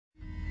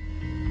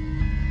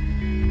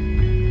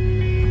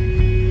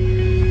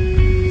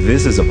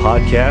This is a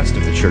podcast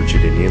of the Church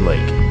at Indian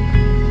Lake.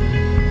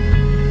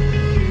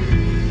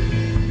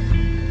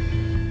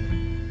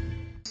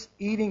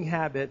 Eating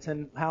habits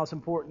and how it's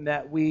important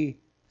that we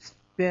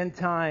spend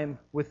time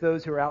with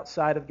those who are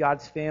outside of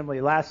God's family.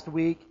 Last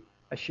week,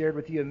 I shared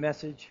with you a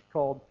message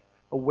called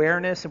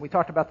Awareness, and we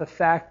talked about the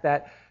fact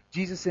that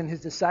Jesus and his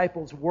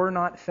disciples were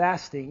not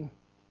fasting.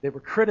 They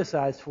were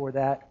criticized for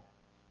that,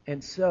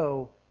 and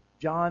so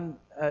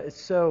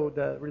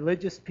the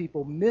religious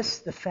people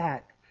missed the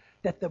fact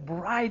that the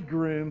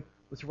bridegroom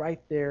was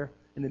right there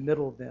in the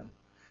middle of them.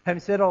 Having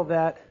said all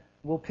that,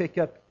 we'll pick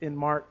up in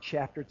Mark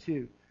chapter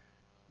 2.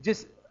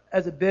 Just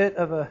as a bit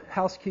of a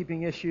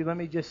housekeeping issue, let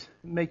me just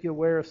make you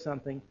aware of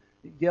something.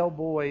 Gail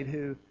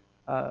Boyd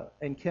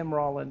and Kim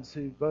Rollins,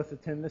 who both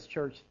attend this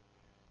church,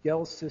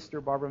 Gail's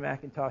sister, Barbara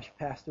McIntosh,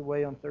 passed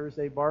away on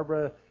Thursday.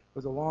 Barbara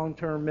was a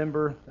long-term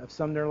member of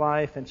Sumner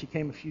Life, and she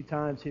came a few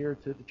times here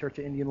to the Church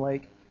of Indian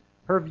Lake.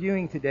 Her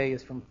viewing today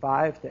is from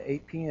 5 to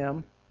 8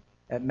 p.m.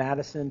 at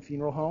Madison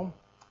Funeral Home,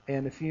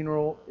 and the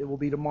funeral, it will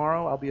be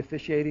tomorrow. I'll be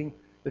officiating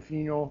the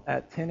funeral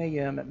at 10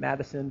 a.m. at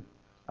Madison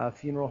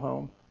Funeral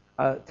Home.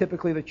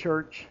 Typically the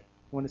church,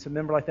 when it's a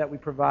member like that, we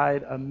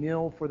provide a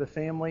meal for the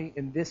family.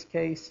 In this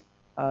case,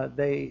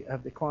 they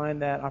have declined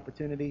that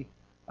opportunity,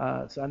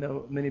 so I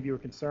know many of you are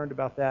concerned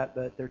about that,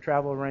 but their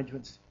travel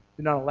arrangements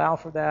do not allow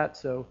for that,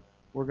 so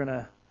we're going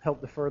to help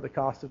defer the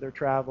cost of their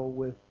travel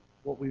with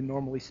what we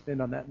normally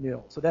spend on that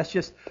meal. So that's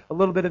just a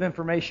little bit of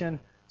information.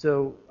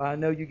 So I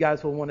know you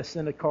guys will want to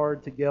send a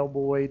card to Gail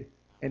Boyd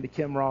and to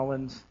Kim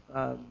Rollins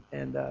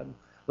and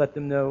let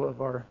them know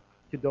of our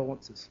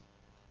condolences.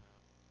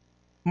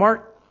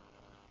 Mark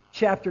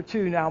chapter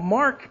 2. Now,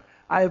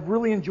 I have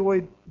really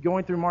enjoyed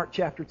going through Mark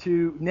chapter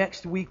 2.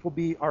 Next week will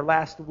be our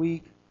last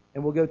week,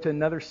 and we'll go to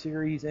another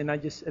series, and I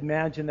just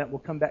imagine that we'll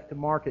come back to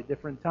Mark at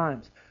different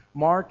times.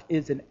 Mark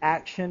is an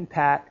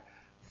action-packed,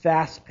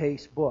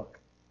 fast-paced book.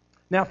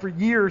 Now, for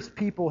years,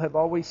 people have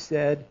always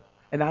said,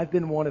 and I've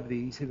been one of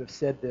these who have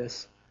said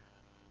this,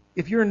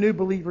 if you're a new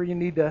believer, you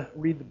need to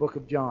read the book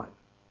of John.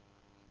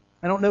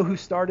 I don't know who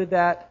started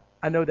that.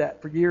 I know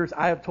that for years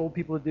I have told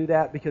people to do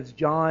that because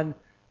John,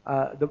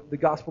 the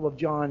Gospel of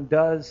John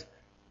does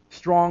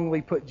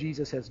strongly put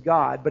Jesus as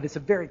God, but it's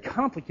a very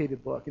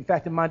complicated book. In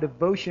fact, in my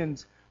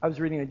devotions, I was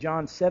reading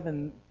John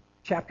 7,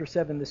 chapter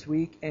 7 this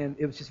week, and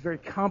it was just very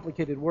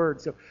complicated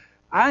words. So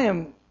I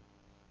am,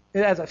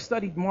 as I've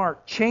studied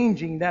Mark,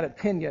 changing that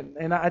opinion.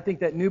 And I think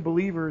that new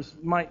believers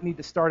might need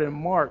to start in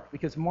Mark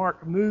because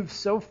Mark moves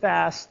so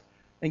fast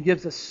and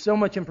gives us so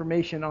much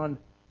information on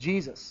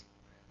Jesus.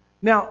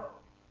 Now,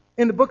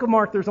 in the book of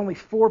Mark, there's only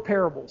 4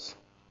 parables.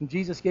 And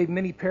Jesus gave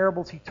many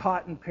parables. He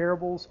taught in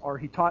parables, or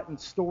he taught in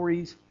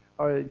stories,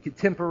 or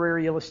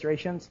contemporary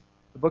illustrations.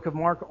 The book of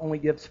Mark only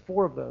gives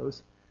 4 of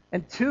those.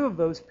 And 2 of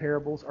those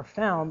parables are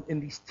found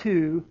in these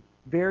 2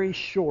 very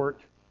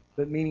short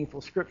but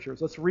meaningful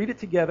scriptures. Let's read it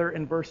together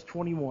in verse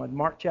 21.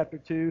 Mark chapter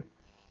 2,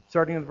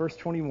 starting in verse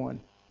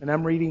 21. And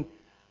I'm reading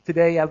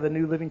today out of the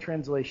New Living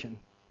Translation.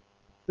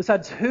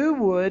 Besides, who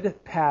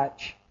would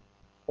patch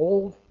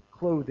old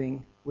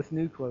clothing with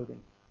new clothing?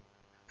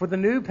 For the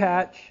new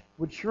patch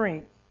would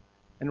shrink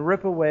and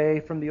rip away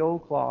from the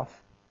old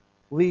cloth,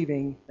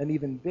 leaving an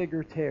even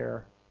bigger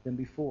tear than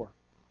before.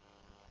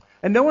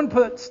 And no one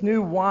puts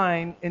new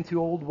wine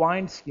into old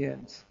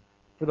wineskins,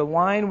 for the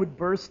wine would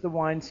burst the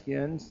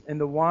wineskins, and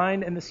the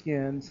wine and the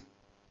skins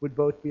would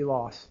both be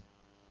lost.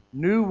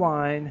 New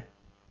wine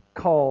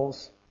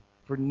calls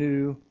for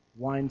new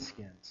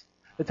wineskins.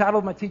 The title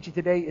of my teaching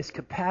today is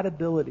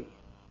Compatibility.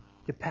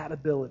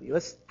 Compatibility.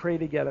 Let's pray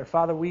together.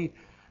 Father, we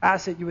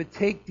ask that you would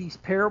take these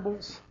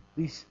parables,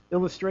 these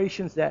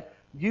illustrations that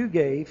you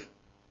gave,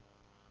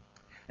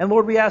 and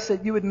Lord, we ask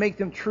that you would make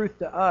them truth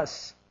to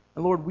us.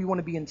 And Lord, we want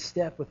to be in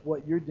step with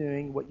what you're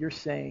doing, what you're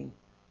saying,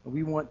 and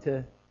we want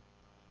to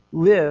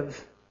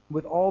live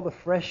with all the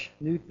fresh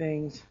new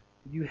things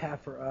you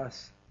have for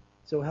us.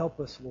 So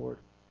help us, Lord.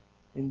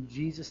 In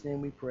Jesus'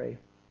 name we pray.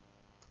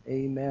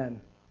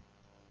 Amen.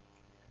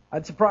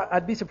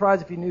 I'd be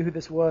surprised if you knew who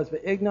this was,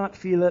 but Ignat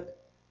Philip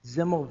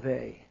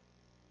Zimovey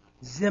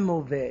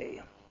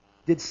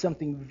did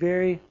something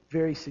very,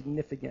 very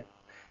significant.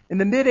 In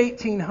the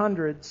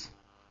mid-1800s,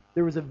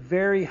 there was a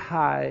very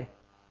high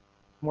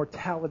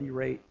mortality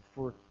rate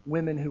for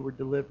women who were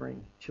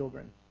delivering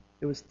children.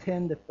 It was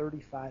 10 to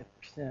 35%.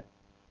 And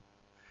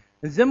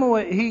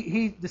Zimovey,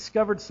 he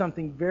discovered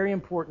something very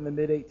important in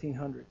the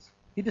mid-1800s.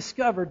 He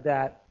discovered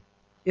that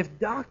if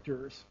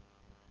doctors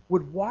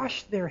would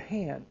wash their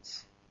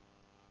hands,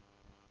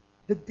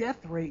 the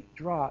death rate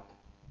dropped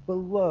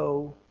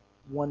below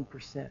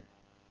 1%.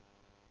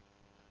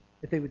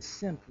 If they would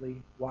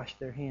simply wash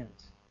their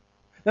hands.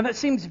 Now that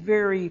seems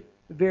very,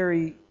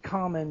 very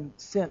common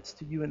sense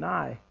to you and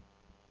I,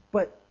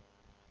 but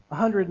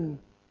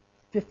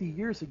 150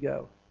 years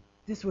ago,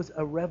 this was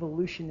a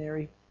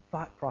revolutionary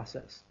thought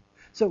process.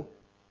 So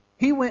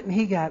he went and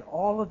he got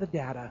all of the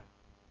data,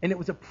 and it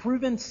was a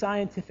proven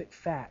scientific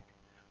fact.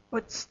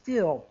 But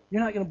still,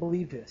 you're not going to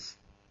believe this.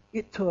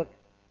 It took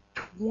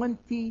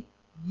 20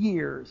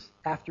 years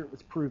after it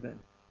was proven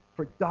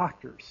for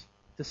doctors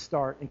to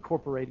start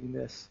incorporating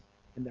this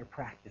in their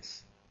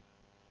practice.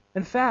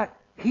 In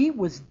fact, he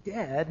was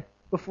dead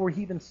before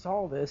he even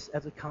saw this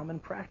as a common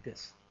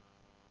practice.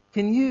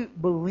 Can you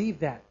believe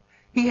that?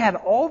 He had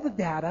all the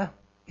data,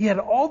 he had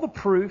all the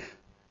proof,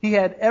 he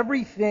had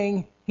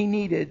everything he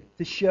needed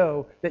to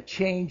show that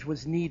change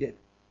was needed.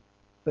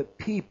 But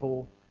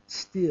people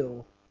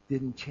still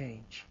didn't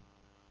change.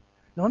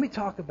 Now let me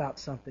talk about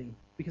something,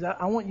 because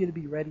I want you to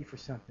be ready for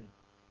something.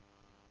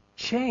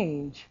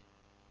 Change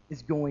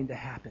is going to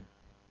happen.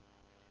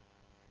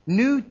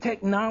 New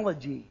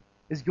technology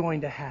is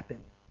going to happen.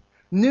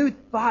 New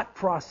thought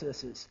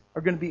processes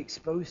are going to be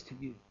exposed to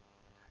you.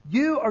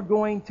 You are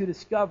going to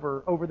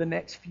discover over the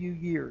next few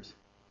years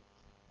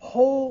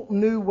whole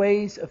new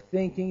ways of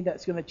thinking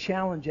that's going to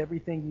challenge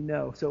everything you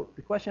know. So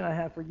the question I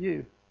have for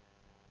you,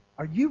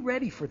 are you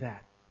ready for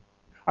that?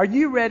 Are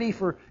you ready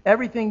for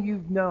everything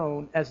you've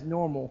known as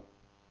normal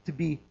to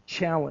be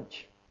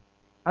challenged?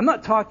 I'm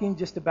not talking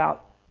just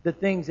about the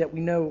things that we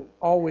know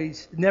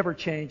always never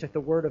change, like the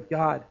Word of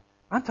God.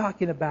 I'm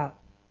talking about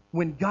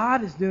when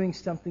God is doing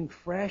something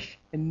fresh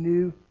and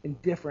new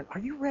and different. Are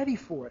you ready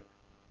for it?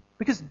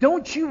 Because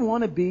don't you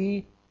want to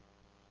be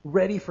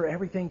ready for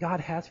everything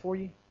God has for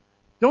you?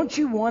 Don't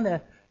you want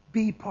to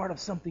be part of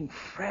something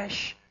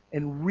fresh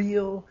and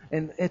real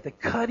and at the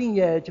cutting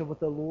edge of what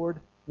the Lord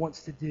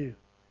wants to do?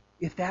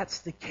 If that's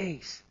the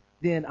case,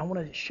 then I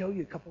want to show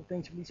you a couple of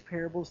things from these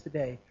parables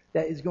today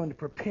that is going to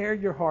prepare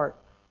your heart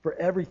for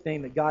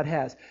everything that God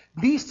has.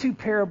 These two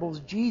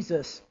parables,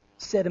 Jesus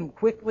said them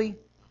quickly,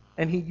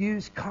 and he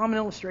used common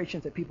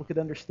illustrations that people could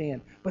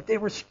understand. But they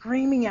were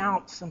screaming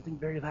out something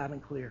very loud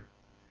and clear.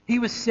 He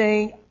was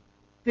saying,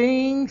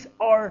 things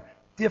are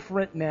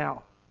different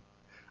now.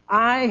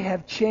 I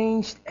have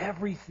changed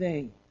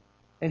everything.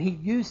 And he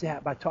used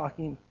that by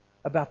talking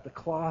about the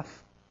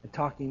cloth and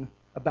talking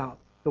about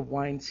the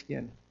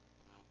wineskin.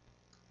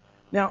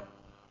 Now,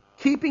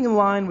 keeping in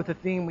line with the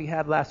theme we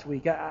had last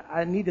week,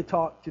 I need to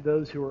talk to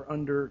those who are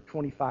under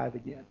 25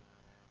 again.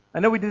 I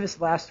know we did this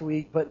last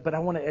week, but I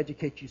want to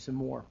educate you some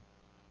more.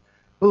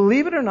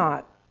 Believe it or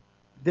not,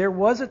 there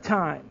was a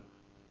time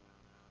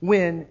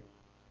when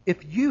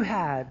if you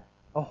had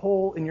a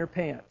hole in your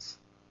pants,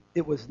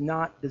 it was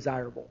not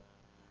desirable.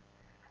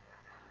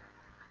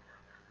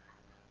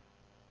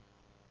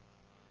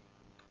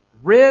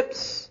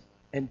 Rips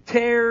and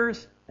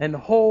tears and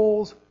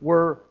holes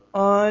were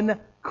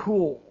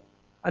uncool.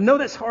 I know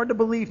that's hard to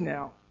believe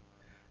now.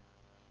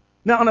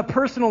 Now, on a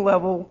personal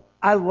level,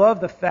 I love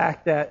the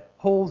fact that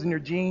holes in your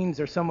jeans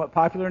are somewhat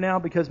popular now,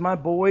 because my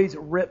boys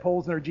rip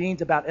holes in their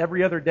jeans about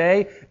every other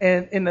day.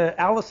 And in the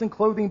Allison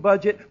clothing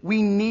budget,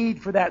 we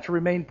need for that to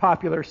remain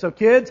popular. So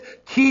kids,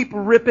 keep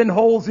ripping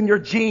holes in your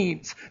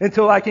jeans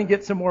until I can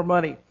get some more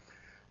money.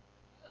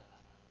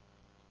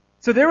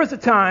 So there was a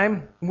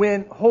time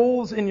when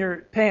holes in your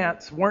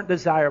pants weren't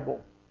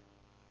desirable.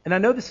 And I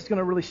know this is going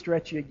to really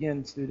stretch you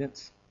again,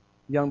 students,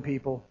 young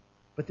people,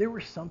 but there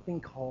was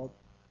something called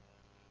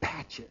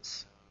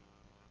patches.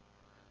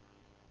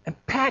 And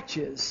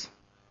patches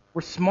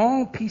were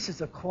small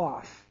pieces of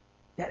cloth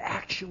that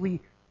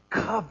actually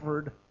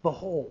covered the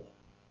hole.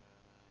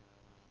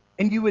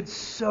 And you would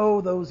sew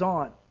those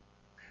on.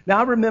 Now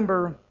I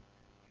remember,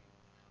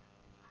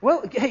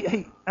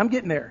 hey, I'm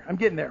getting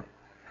there.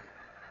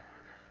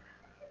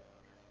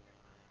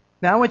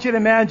 Now I want you to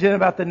imagine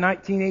about the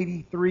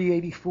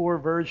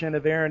 1983-84 version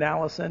of Aaron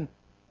Allison,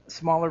 a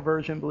smaller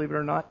version, believe it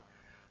or not.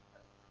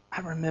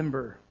 I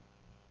remember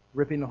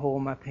ripping a hole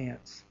in my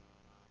pants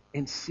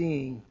and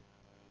seeing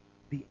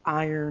the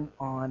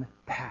iron-on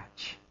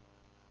patch,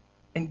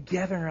 and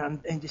gathering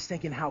around and just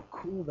thinking how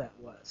cool that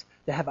was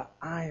to have an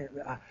iron,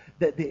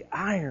 that the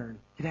iron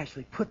could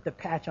actually put the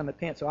patch on the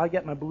pants. So I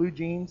got my blue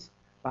jeans,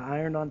 my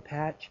ironed-on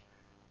patch,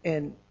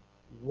 and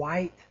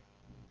white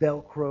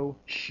Velcro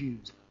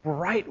shoes,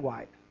 bright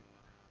white.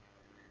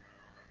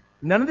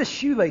 None of the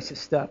shoelaces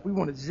stuff. We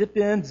want to zip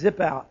in,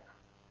 zip out,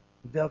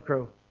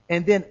 Velcro,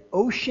 and then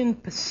Ocean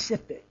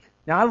Pacific.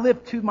 Now, I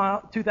live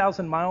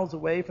 2,000 miles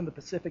away from the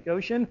Pacific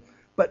Ocean,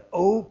 but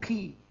OP.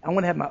 I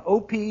want to have my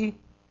OP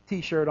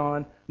t-shirt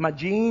on, my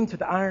jeans with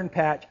the iron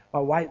patch, my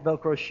white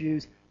Velcro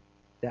shoes.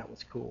 That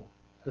was cool.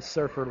 The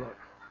surfer look.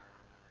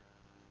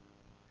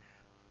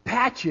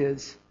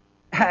 Patches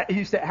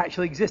used to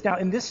actually exist. Now,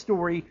 in this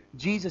story,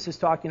 Jesus is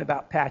talking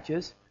about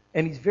patches,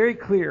 and he's very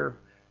clear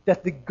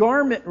that the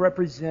garment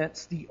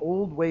represents the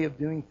old way of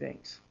doing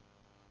things.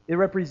 It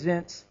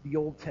represents the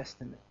Old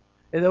Testament.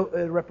 It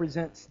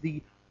represents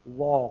the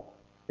law.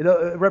 It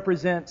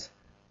represents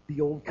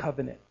the old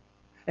covenant.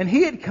 And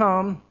he had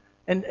come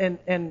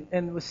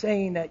and was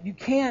saying that you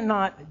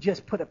cannot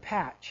just put a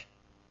patch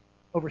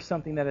over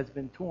something that has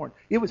been torn.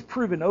 It was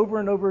proven over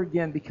and over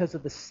again because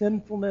of the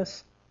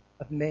sinfulness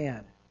of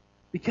man.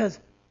 Because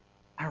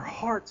our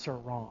hearts are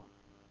wrong.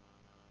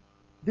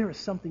 There is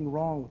something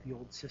wrong with the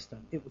old system.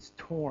 It was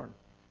torn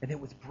and it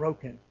was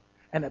broken.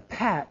 And a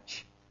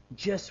patch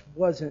just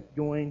wasn't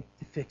going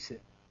to fix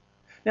it.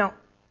 Now,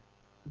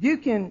 you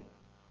can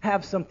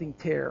have something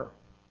tear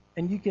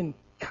and you can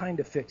kind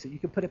of fix it. You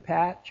could put a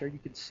patch, or you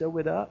could sew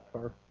it up,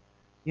 or,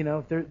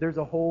 if there's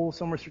a hole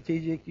somewhere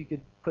strategic, you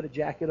could put a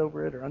jacket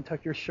over it or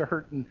untuck your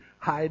shirt and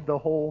hide the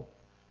hole.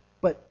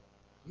 But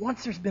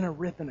once there's been a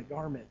rip in a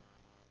garment,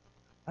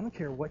 I don't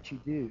care what you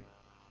do,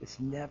 it's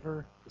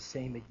never the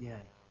same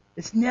again.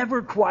 It's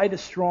never quite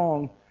as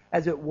strong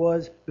as it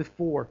was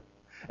before.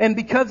 And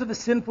because of the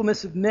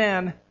sinfulness of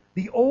man,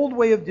 the old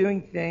way of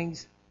doing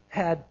things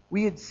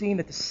we had seen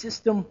that the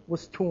system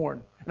was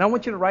torn. And I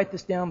want you to write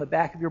this down in the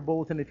back of your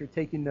bulletin if you're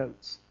taking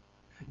notes.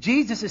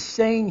 Jesus is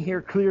saying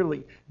here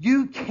clearly,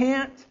 you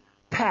can't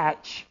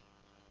patch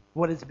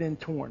what has been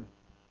torn.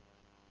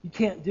 You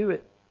can't do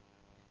it.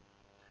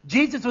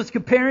 Jesus was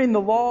comparing the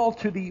law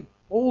to the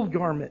old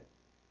garment.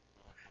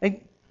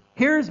 And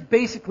here's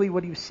basically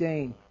what he was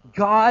saying.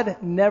 God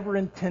never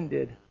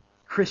intended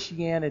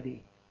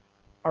Christianity,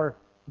 or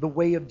the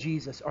way of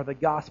Jesus, or the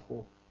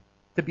gospel,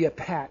 to be a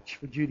patch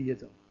for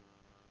Judaism.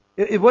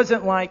 It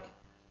wasn't like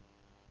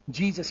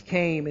Jesus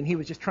came and he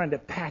was just trying to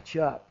patch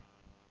up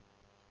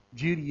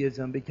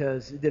Judaism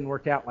because it didn't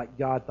work out like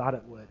God thought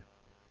it would.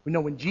 We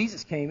know when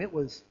Jesus came, it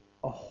was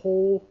a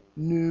whole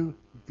new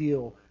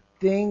deal.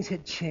 Things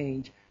had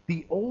changed.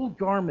 The old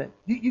garment,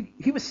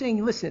 he was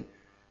saying, listen,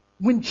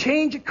 when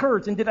change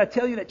occurs, and did I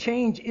tell you that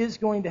change is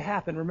going to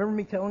happen? Remember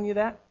me telling you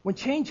that? When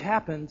change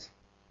happens,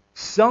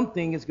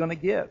 something is going to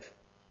give.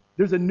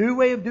 There's a new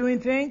way of doing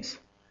things,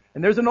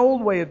 and there's an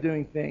old way of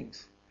doing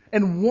things.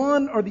 And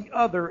one or the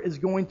other is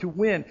going to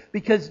win,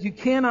 because you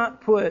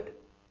cannot put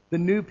the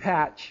new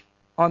patch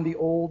on the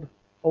old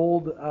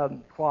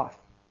cloth.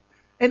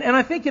 And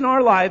I think in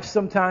our lives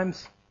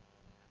sometimes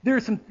there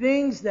are some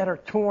things that are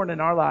torn in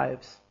our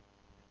lives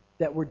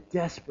that we're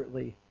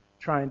desperately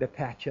trying to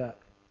patch up.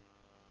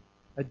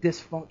 A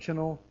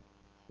dysfunctional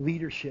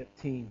leadership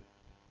team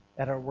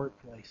at our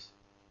workplace.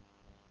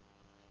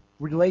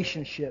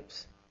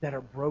 Relationships that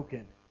are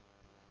broken.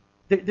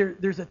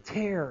 There's a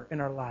tear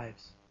in our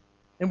lives.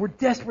 And we're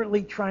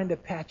desperately trying to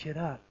patch it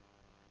up.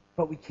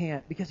 But we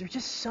can't, because there's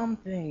just some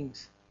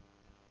things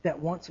that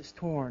once it's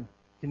torn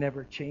can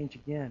never change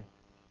again.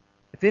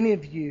 If any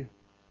of you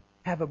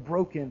have a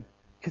broken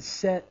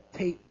cassette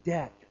tape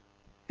deck,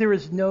 there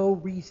is no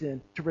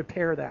reason to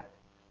repair that.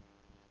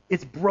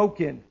 It's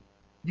broken.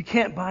 You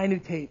can't buy new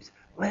tapes.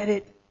 Let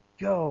it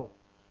go.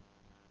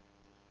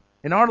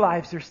 In our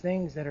lives, there's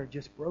things that are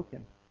just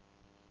broken.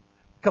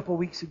 A couple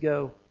weeks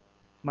ago,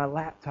 my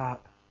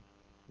laptop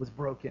was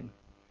broken.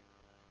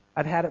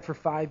 I'd had it for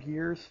 5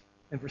 years,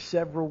 and for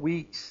several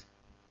weeks,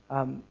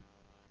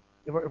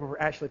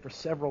 actually for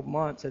several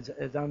months,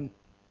 as I'm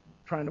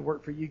trying to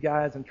work for you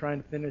guys, I'm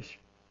trying to finish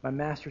my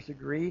master's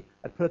degree,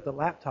 I'd put up the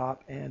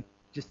laptop, and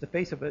just the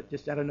face of it,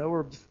 just out of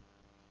nowhere, just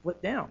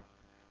flipped down.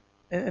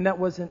 And that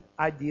wasn't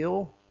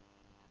ideal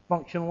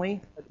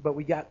functionally, but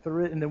we got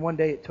through it, and then one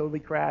day it totally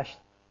crashed.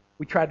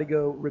 We tried to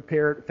go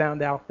repair it,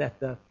 found out that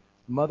the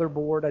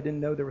motherboard, I didn't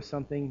know there was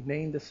something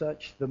named as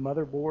such, the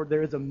motherboard.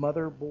 There is a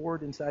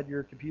motherboard inside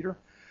your computer.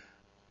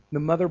 The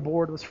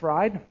motherboard was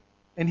fried.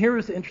 And here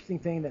was the interesting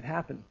thing that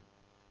happened.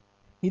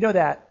 You know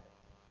that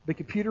the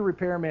computer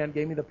repairman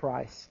gave me the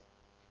price,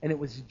 and it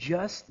was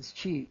just as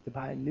cheap to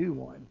buy a new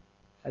one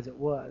as it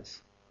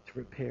was to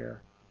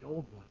repair the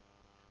old one.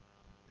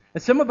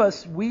 And some of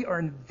us, we are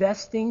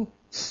investing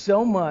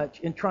so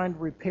much in trying to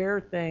repair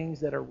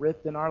things that are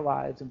ripped in our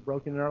lives and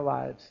broken in our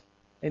lives.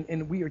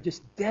 And we are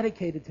just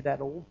dedicated to that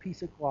old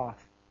piece of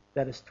cloth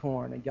that is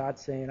torn. And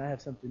God's saying, I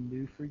have something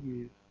new for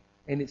you.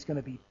 And it's going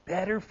to be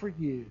better for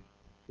you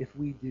if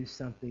we do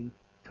something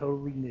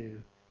totally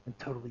new and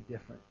totally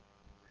different.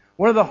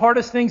 One of the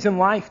hardest things in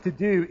life to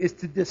do is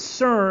to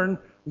discern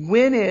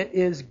when it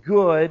is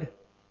good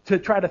to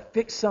try to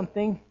fix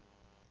something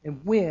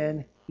and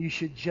when you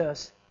should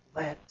just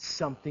let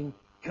something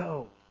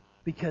go,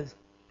 because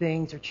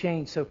things are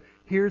changed. So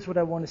here's what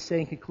I want to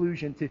say in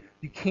conclusion: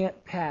 you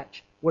can't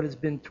patch what has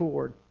been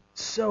torn.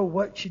 So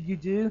what should you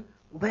do?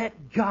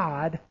 Let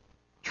God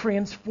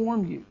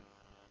transform you.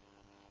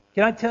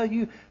 Can I tell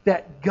you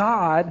that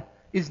God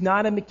is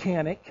not a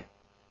mechanic,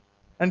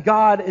 and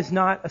God is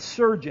not a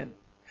surgeon.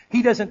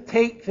 He doesn't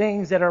take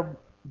things that are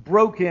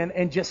broken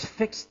and just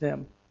fix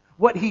them.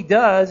 What He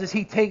does is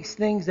He takes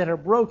things that are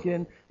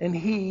broken and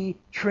He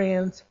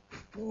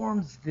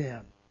transforms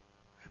them.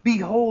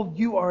 Behold,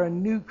 you are a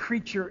new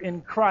creature in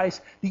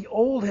Christ. The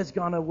old has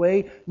gone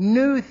away.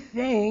 New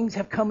things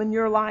have come in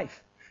your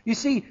life. You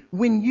see,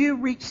 when you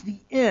reach the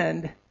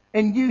end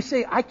and you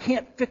say, I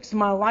can't fix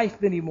my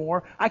life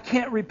anymore, I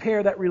can't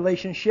repair that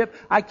relationship,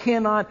 I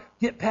cannot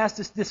get past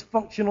this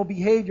dysfunctional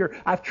behavior,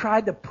 I've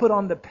tried to put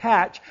on the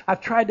patch,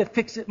 I've tried to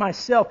fix it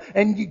myself,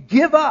 and you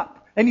give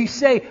up and you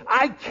say,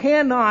 I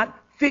cannot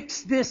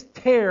fix this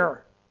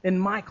tear in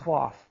my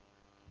cloth,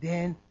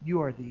 then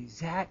you are the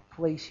exact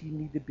place you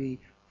need to be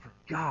for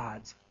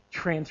God's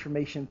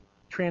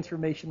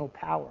transformational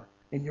power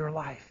in your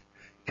life.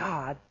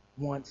 God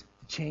wants to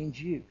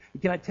change you.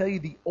 And can I tell you,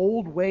 the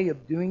old way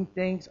of doing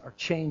things are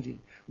changing.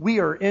 We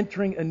are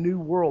entering a new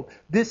world.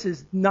 This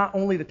is not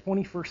only the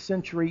 21st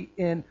century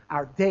in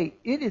our day,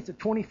 it is the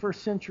 21st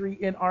century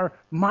in our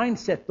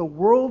mindset. The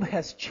world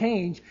has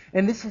changed,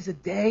 and this is a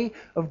day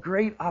of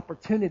great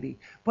opportunity.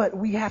 But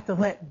we have to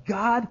let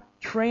God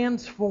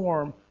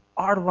transform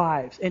our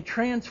lives and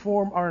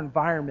transform our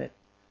environment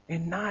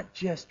and not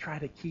just try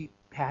to keep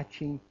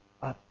patching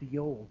up the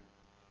old.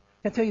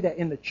 Can I tell you that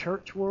in the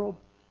church world,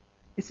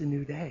 it's a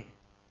new day.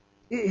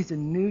 It is a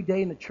new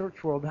day in the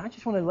church world. And I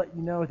just want to let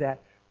you know that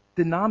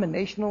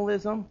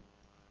denominationalism,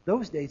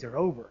 those days are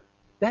over.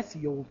 That's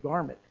the old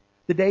garment.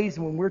 The days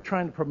when we're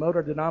trying to promote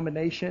our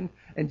denomination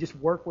and just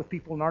work with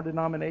people in our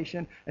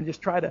denomination and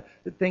just try to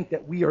think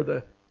that we are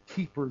the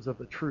keepers of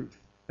the truth.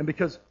 And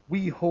because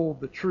we hold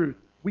the truth,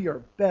 we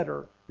are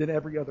better than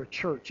every other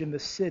church in the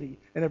city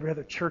and every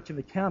other church in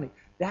the county.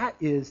 That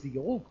is the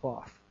old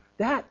cloth.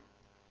 That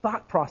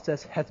thought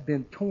process has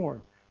been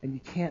torn, and you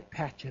can't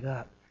patch it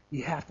up.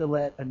 You have to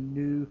let a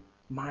new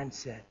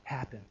mindset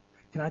happen.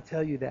 Can I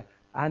tell you that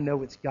I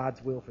know it's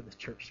God's will for this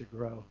church to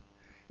grow.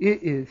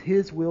 It is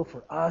His will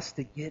for us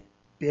to get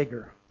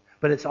bigger,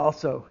 but it's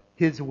also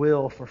His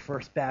will for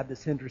First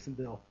Baptist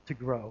Hendersonville to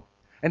grow.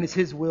 And it's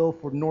His will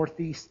for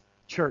Northeast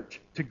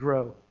Church to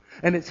grow.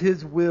 And it's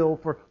His will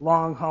for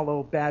Long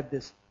Hollow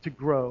Baptist to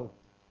grow.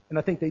 And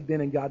I think they've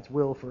been in God's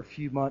will for a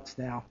few months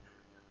now.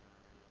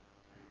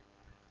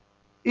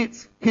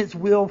 It's His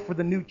will for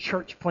the new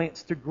church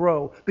plants to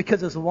grow.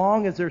 Because as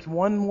long as there's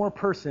one more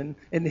person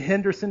in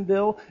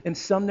Hendersonville, in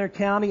Sumner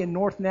County, in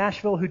North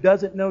Nashville who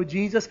doesn't know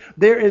Jesus,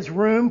 there is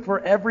room for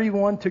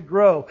everyone to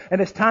grow.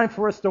 And it's time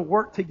for us to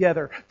work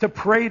together, to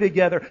pray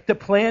together, to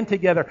plan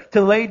together,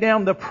 to lay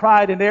down the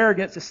pride and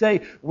arrogance to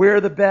say,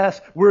 we're the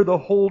best, we're the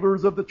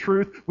holders of the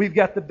truth, we've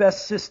got the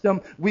best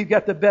system, we've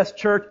got the best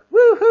church.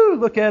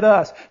 Woohoo, look at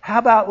us. How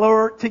about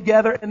work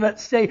together and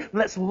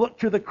let's look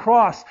to the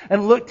cross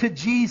and look to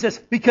Jesus,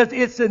 because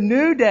it's a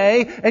new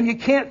day and you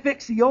can't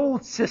fix the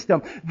old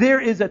system.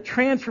 There is a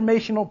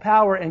transformational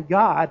power, and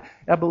God,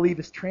 I believe,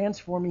 is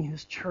transforming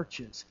His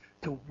churches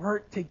to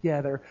work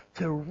together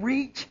to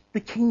reach the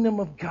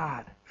kingdom of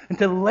God and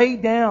to lay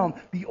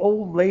down the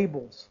old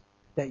labels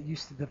that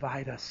used to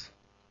divide us.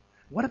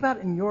 What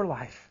about in your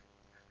life?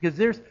 Because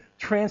there's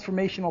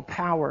transformational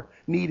power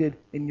needed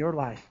in your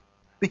life.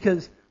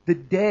 Because the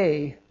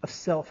day of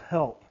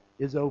self-help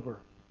is over.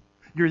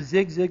 Your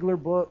Zig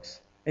Ziglar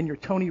books and your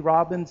Tony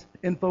Robbins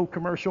info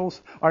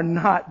commercials are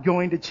not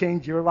going to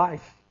change your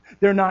life.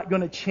 They're not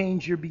going to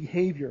change your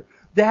behavior.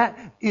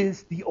 That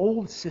is the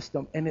old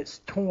system, and it's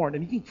torn.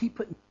 And you can keep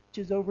putting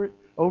patches over it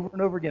over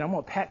and over again. I'm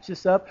going to patch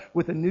this up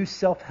with a new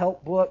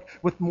self-help book,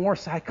 with more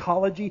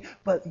psychology.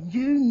 But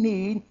you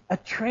need a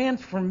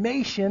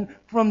transformation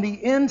from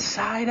the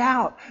inside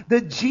out.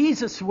 The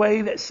Jesus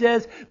way that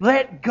says,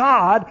 let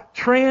God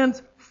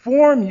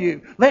transform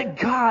you. Let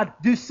God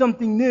do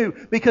something new.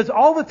 Because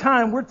all the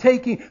time we're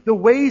taking the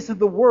ways of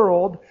the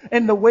world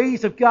and the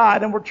ways of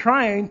God, and we're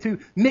trying to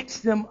mix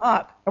them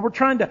up. And we're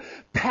trying to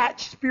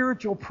patch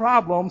spiritual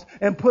problems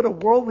and put a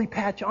worldly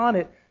patch on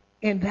it.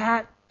 And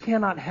that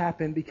cannot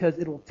happen because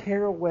it'll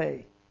tear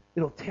away.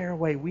 It'll tear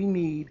away. We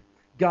need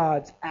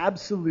God's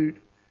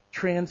absolute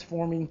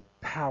transforming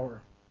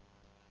power.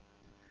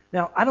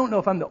 Now, I don't know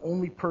if I'm the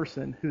only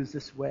person who's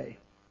this way,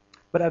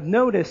 but I've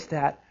noticed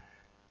that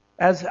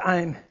as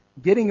I'm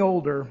getting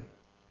older,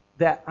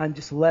 that I'm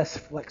just less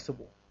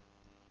flexible.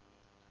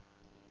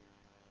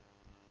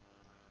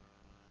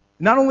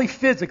 Not only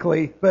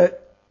physically,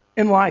 but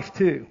in life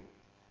too.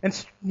 And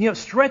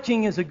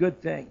stretching is a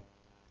good thing.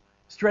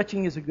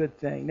 Stretching is a good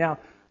thing. Now,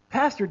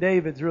 Pastor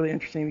David's really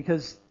interesting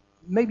because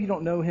maybe you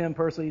don't know him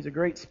personally. He's a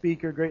great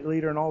speaker, great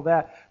leader, and all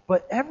that.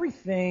 But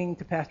everything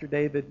to Pastor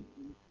David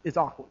is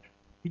awkward.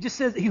 He just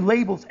says, he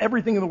labels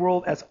everything in the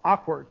world as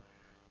awkward.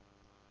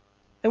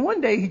 And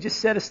one day he just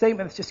said a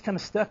statement that's just kind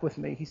of stuck with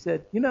me. He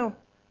said,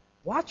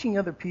 watching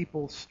other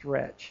people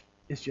stretch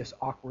is just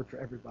awkward for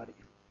everybody.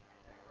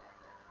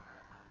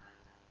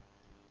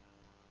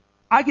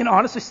 I can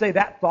honestly say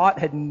that thought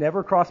had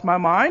never crossed my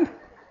mind.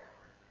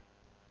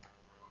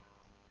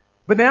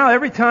 But now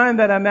every time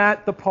that I'm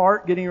at the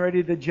park getting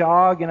ready to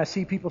jog and I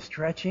see people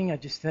stretching, I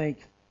just think,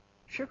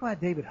 sure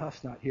glad David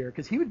Huff's not here,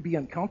 because he would be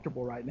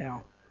uncomfortable right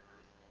now.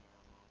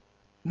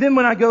 Then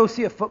when I go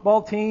see a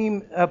football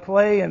team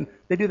play and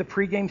they do the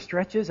pregame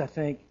stretches, I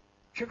think,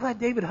 sure glad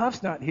David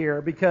Huff's not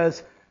here,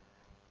 because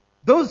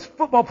those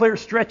football players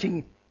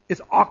stretching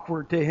is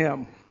awkward to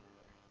him.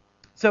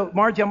 So,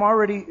 Margie,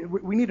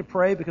 we need to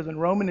pray, because when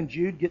Roman and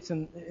Jude gets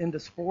into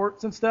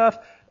sports and stuff,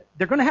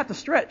 they're going to have to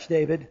stretch,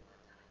 David.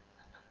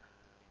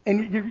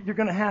 And you're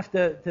going to have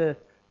to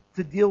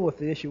deal with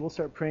the issue. We'll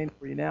start praying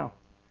for you now.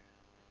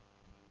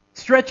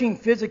 Stretching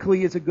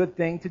physically is a good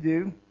thing to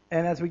do.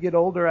 And as we get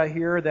older, I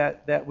hear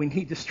that we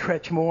need to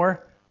stretch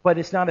more. But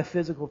it's not a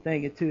physical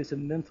thing, it's a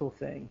mental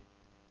thing.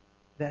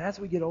 That as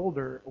we get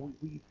older,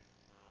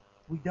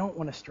 we don't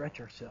want to stretch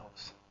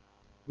ourselves.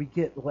 We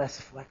get less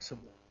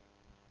flexible.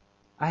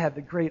 I have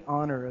the great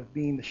honor of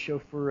being the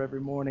chauffeur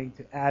every morning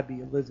to Abby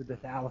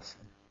Elizabeth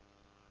Allison.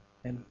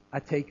 And I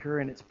take her,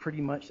 and it's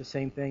pretty much the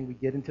same thing. We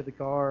get into the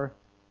car,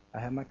 I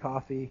have my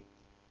coffee,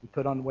 we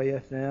put on Way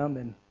FM,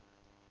 and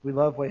we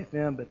love Way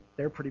FM, but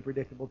they're pretty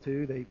predictable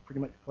too. They pretty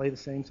much play the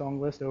same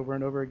song list over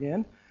and over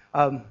again.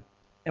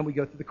 And we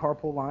go through the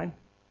carpool line.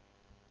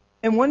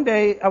 And one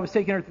day, I was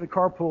taking her to the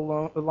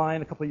carpool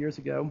line a couple of years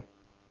ago,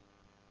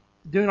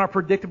 doing our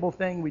predictable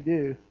thing we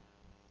do.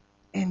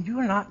 And you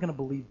are not going to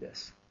believe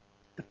this.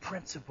 The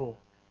principal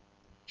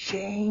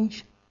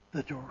changed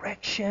the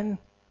direction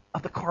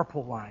of the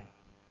carpool line.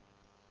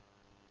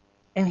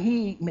 And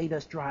he made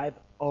us drive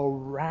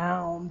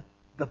around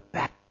the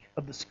back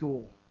of the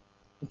school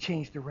and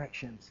change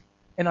directions.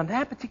 And on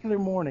that particular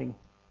morning,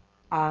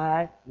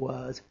 I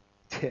was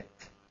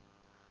ticked.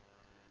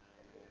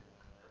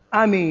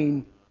 I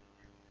mean,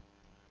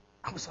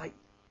 I was like,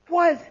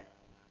 what?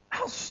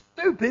 How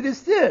stupid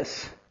is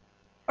this?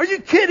 Are you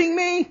kidding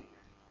me?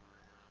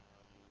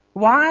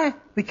 Why?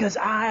 Because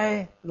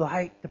I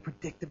like the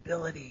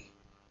predictability.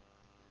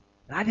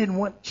 And I didn't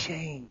want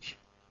change.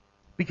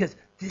 Because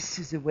this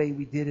is the way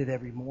we did it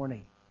every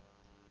morning.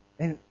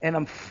 And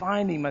I'm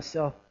finding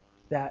myself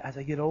that as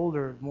I get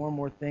older, more and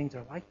more things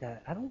are like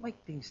that. I don't like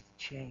things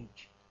to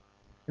change.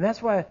 And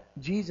that's why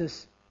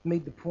Jesus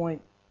made the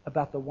point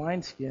about the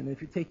wineskin. And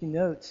if you're taking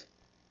notes,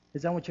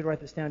 I want you to write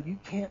this down. You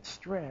can't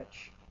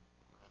stretch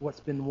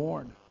what's been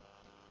worn.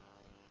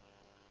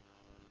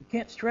 You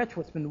can't stretch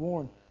what's been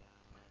worn.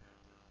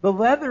 The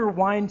leather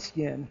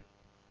wineskin,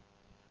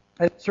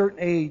 at a certain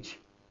age,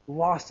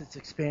 lost its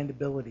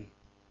expandability,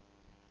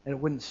 and it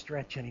wouldn't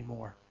stretch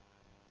anymore.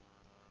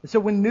 And so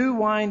when new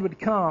wine would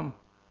come,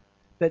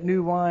 that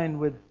new wine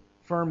would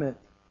ferment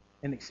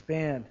and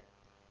expand.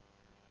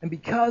 And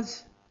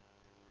because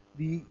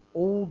the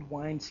old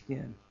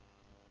wineskin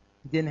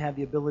didn't have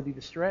the ability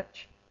to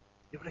stretch,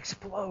 it would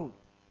explode.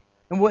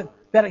 And when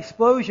that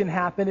explosion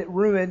happened, it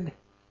ruined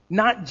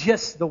not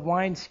just the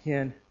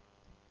wineskin,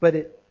 but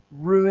it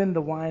ruined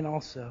the wine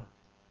also.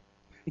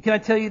 And can I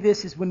tell you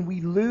this, is when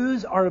we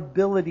lose our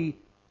ability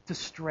to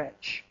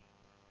stretch,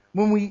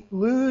 when we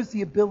lose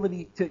the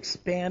ability to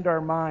expand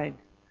our mind,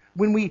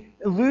 when we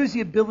lose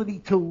the ability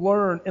to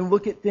learn and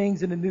look at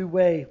things in a new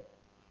way,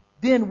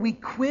 then we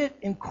quit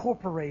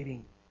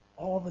incorporating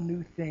all the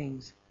new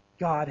things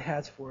God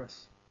has for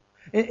us.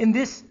 In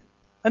this,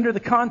 under the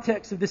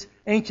context of this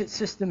ancient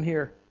system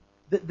here,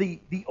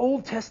 the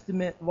Old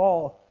Testament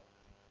law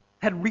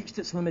had reached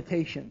its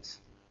limitations.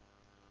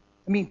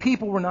 I mean,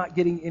 people were not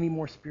getting any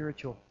more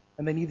spiritual,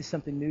 and they needed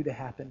something new to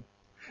happen.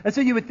 And so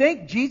you would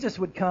think Jesus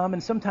would come,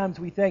 and sometimes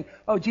we think,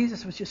 oh,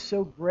 Jesus was just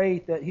so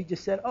great that he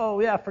just said,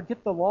 oh, yeah,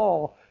 forget the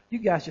law. You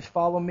guys just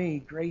follow me,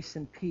 grace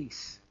and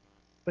peace.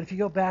 But if you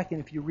go back and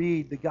if you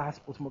read the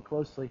Gospels more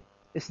closely,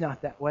 it's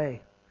not that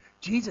way.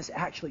 Jesus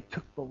actually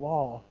took the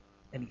law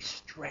and he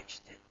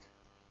stretched it,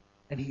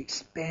 and he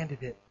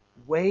expanded it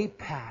way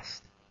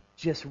past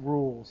just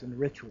rules and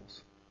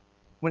rituals.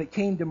 When it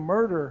came to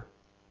murder,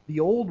 the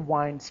old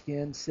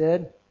wineskin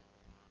said,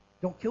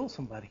 don't kill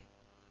somebody.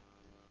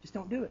 Just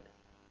don't do it.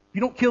 If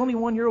you don't kill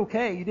anyone, you're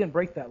okay. You didn't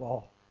break that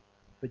law.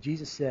 But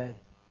Jesus said,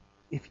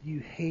 if you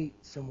hate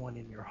someone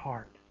in your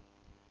heart,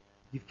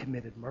 you've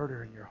committed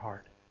murder in your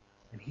heart.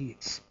 And he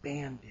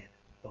expanded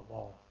the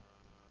law.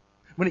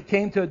 When it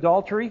came to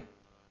adultery,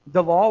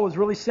 the law was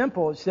really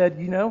simple. It said,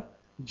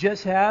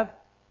 just have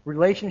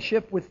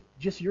relationship with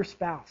just your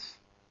spouse.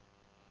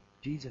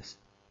 Jesus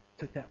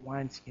took that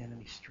wineskin and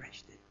he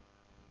stretched it.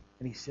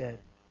 And he said,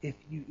 if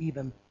you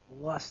even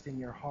lust in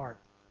your heart,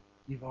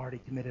 you've already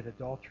committed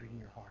adultery in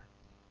your heart.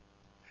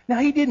 Now,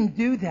 he didn't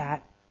do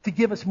that to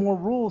give us more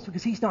rules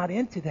because he's not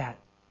into that.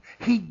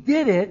 He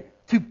did it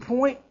to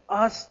point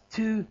us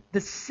to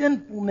the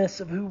sinfulness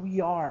of who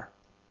we are.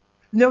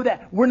 Know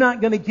that we're not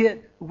going to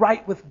get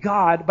right with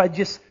God by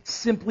just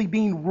simply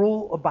being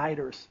rule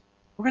abiders.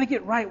 We're going to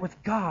get right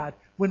with God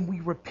when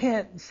we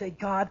repent and say,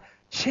 God,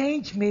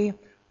 change me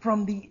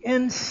from the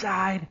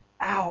inside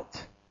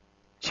out.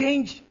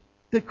 Change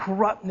the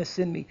corruptness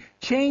in me.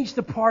 Change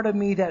the part of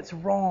me that's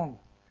wrong.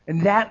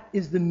 And that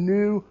is the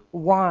new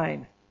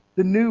wine.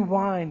 The new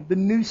wine, the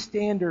new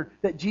standard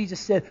that Jesus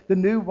said. The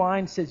new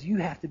wine says you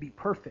have to be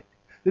perfect.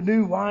 The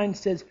new wine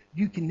says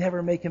you can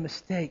never make a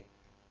mistake.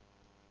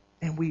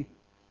 And we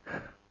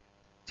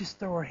just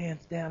throw our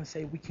hands down and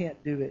say we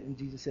can't do it. And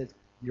Jesus says,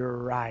 you're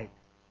right.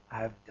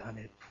 I've done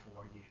it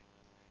for you.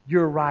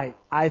 You're right.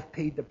 I've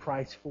paid the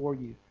price for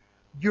you.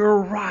 You're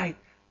right.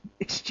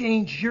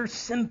 Exchange your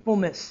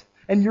sinfulness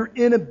and your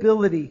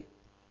inability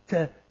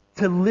to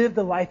live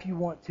the life you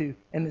want to,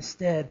 and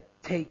instead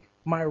take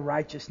my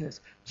righteousness.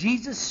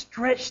 Jesus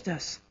stretched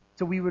us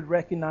so we would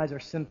recognize our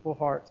sinful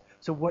hearts.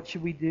 So what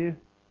should we do?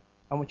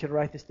 I want you to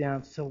write this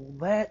down. So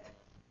let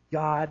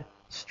God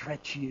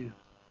stretch you.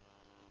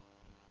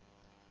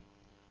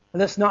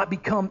 Let's not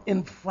become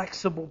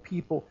inflexible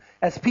people,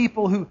 as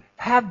people who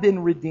have been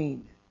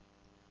redeemed,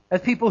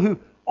 as people who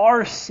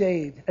are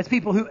saved, as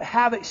people who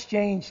have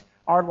exchanged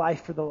our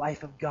life for the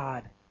life of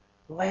God.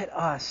 Let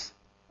us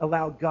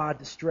allow God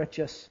to stretch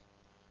us.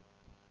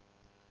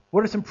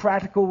 What are some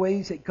practical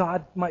ways that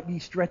God might be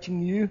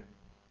stretching you?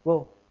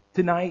 Well,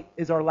 tonight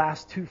is our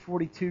last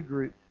 242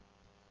 group.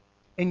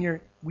 And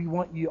we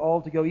want you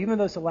all to go. Even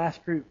though it's the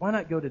last group, why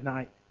not go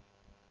tonight?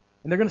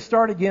 And they're going to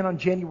start again on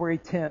January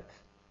 10th.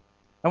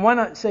 And why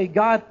not say,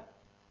 God,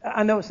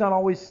 I know it's not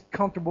always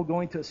comfortable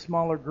going to a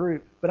smaller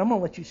group, but I'm going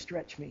to let you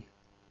stretch me.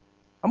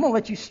 I'm going to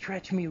let you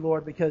stretch me,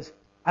 Lord, because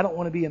I don't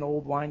want to be an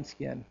old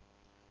wineskin.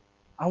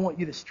 I want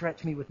you to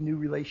stretch me with new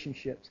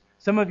relationships.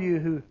 Some of you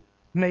who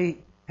may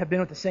have been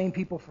with the same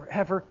people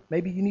forever,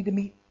 maybe you need to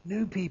meet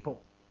new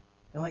people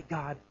and let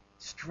God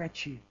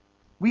stretch you.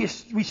 We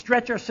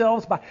stretch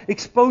ourselves by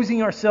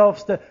exposing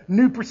ourselves to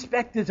new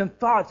perspectives and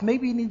thoughts.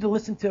 Maybe you need to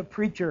listen to a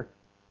preacher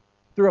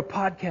through a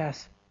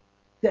podcast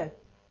that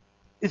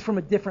is from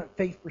a different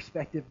faith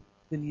perspective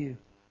than you.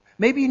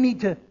 Maybe you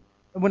need to,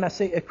 when I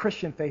say a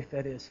Christian faith,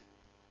 that is,